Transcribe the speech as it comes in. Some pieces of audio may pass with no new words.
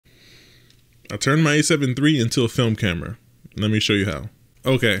I turned my A7 III into a film camera. Let me show you how.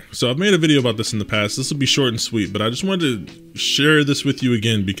 Okay, so I've made a video about this in the past. This will be short and sweet, but I just wanted to share this with you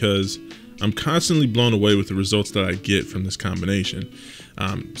again because I'm constantly blown away with the results that I get from this combination.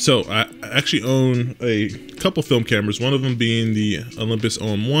 So I actually own a couple film cameras, one of them being the Olympus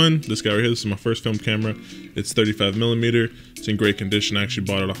OM1. This guy right here, this is my first film camera. It's 35mm. It's in great condition. I actually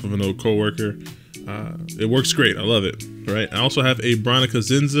bought it off of an old coworker. It works great. I love it. Right. I also have a Bronica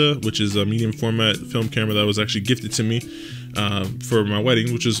Zinza, which is a medium format film camera that was actually gifted to me for my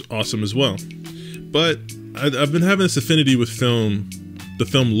wedding, which is awesome as well. But I've been having this affinity with film, the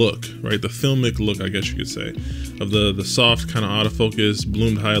film look, right? The filmic look, I guess you could say, of the soft kind of autofocus,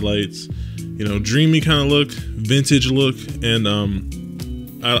 bloomed highlights, you know, dreamy kind of look, vintage look, and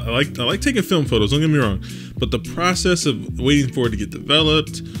I like taking film photos. Don't get me wrong, but the process of waiting for it to get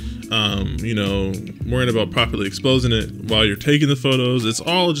developed, you know, worrying about properly exposing it while you're taking the photos, it's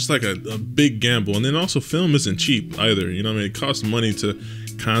all just like a big gamble. And then also film isn't cheap either, you know what I mean? It costs money to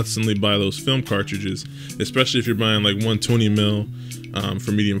constantly buy those film cartridges, especially if you're buying like 120mm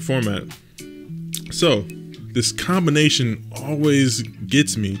for medium format. So this combination always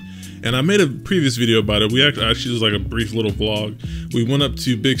gets me. And I made a previous video about it. We actually was like a brief little vlog. We went up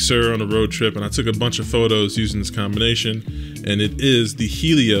to Big Sur on a road trip and I took a bunch of photos using this combination, and it is the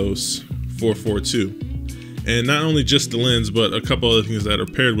Helios 442. And not only just the lens, but a couple other things that are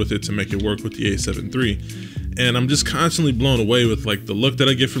paired with it to make it work with the A7 III. And I'm just constantly blown away with like the look that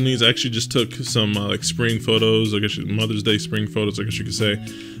I get from these. I actually just took some like spring photos, I guess Mother's Day spring photos, I guess you could say,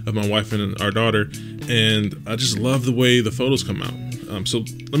 of my wife and our daughter. And I just love the way the photos come out. So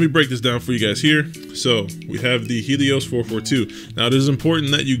let me break this down for you guys here. So we have the Helios 442. Now it is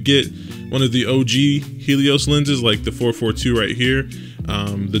important that you get one of the OG Helios lenses, like the 442 right here.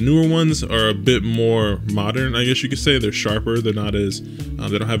 The newer ones are a bit more modern, I guess you could say. They're sharper. They're not as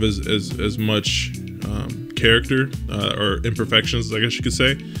they don't have as much character or imperfections, I guess you could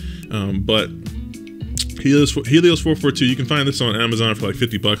say. But Helios 442, you can find this on Amazon for like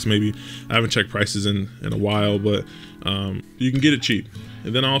 50 bucks maybe. I haven't checked prices in a while, but you can get it cheap.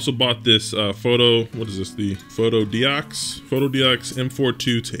 And then I also bought this the Photo Diox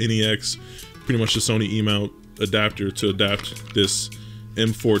M42 to NEX, pretty much the Sony E-mount adapter to adapt this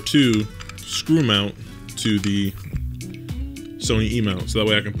M42 screw mount to the Sony E-mount, so that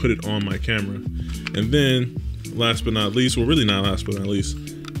way I can put it on my camera. And then last but not least, well really not last but not least,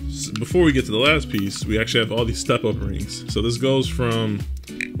 before we get to the last piece, we actually have all these step-up rings. So this goes from,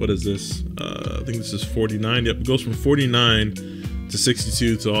 what is this? I think this is 49. Yep, it goes from 49 to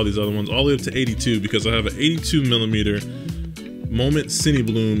 62 to all these other ones, all the way up to 82, because I have an 82mm Moment Cine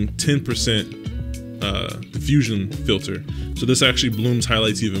Bloom 10% diffusion filter. So this actually blooms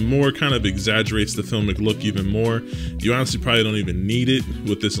highlights even more, kind of exaggerates the filmic look even more. You honestly probably don't even need it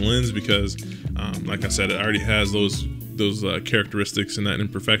with this lens because, like I said, it already has those characteristics and that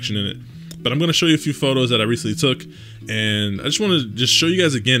imperfection in it. But I'm going to show you a few photos that I recently took, and I just want to just show you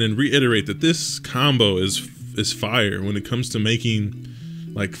guys again and reiterate that this combo is fire when it comes to making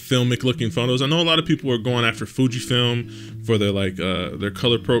like filmic looking photos. I know a lot of people are going after Fujifilm for their like their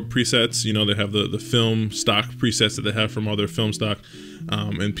color presets. You know, they have the film stock presets that they have from all their film stock,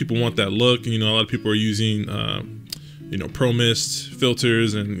 and people want that look. And, you know, a lot of people are using you know, Pro Mist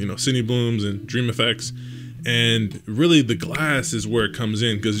filters and, you know, Cine Blooms and Dream Effects. And really the glass is where it comes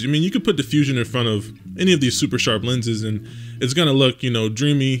in, because I mean you could put diffusion in front of any of these super sharp lenses and it's gonna look, you know,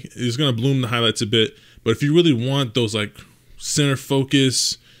 dreamy. It's gonna bloom the highlights a bit, but if you really want those like center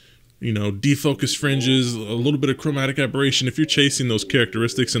focus, you know, defocus fringes, a little bit of chromatic aberration, if you're chasing those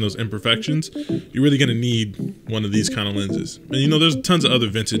characteristics and those imperfections, you're really gonna need one of these kind of lenses. And you know, there's tons of other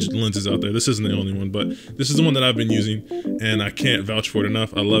vintage lenses out there. This isn't the only one, but this is the one that I've been using and I can't vouch for it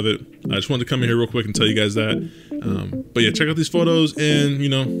enough. I love it. I just wanted to come in here real quick and tell you guys that. But yeah, check out these photos, and you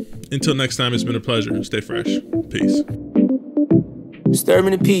know, until next time, it's been a pleasure. Stay fresh. Peace.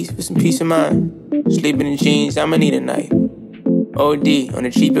 Disturbing the peace with some peace of mind. Sleeping in jeans, I'ma need a night. OD on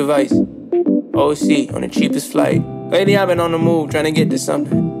the cheap advice. OC on the cheapest flight. Lately I've been on the move trying to get to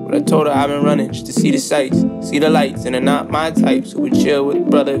something, but I told her I've been running just to see the sights, see the lights, and they're not my types. Who would chill with a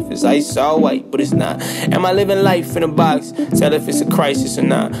brother if his ice all white, but it's not. Am I living life in a box? Tell if it's a crisis or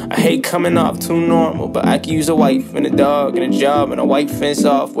not. I hate coming off too normal, but I could use a wife and a dog and a job and a white fence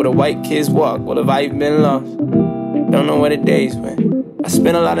off where the white kids walk. Well, have I been lost? Don't know where the days went. I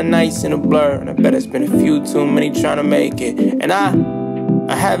spent a lot of nights in a blur, and I bet it's been a few too many trying to make it. And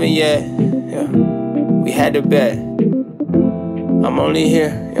I haven't yet, yeah. We had to bet. I'm only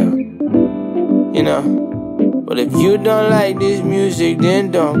here, yeah. You know. But if you don't like this music,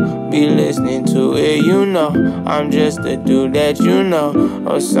 then don't be listening to it. You know, I'm just a dude that you know,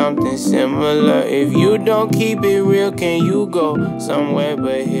 or something similar. If you don't keep it real, can you go somewhere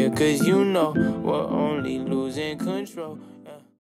but here? Cause you know we're only losing control.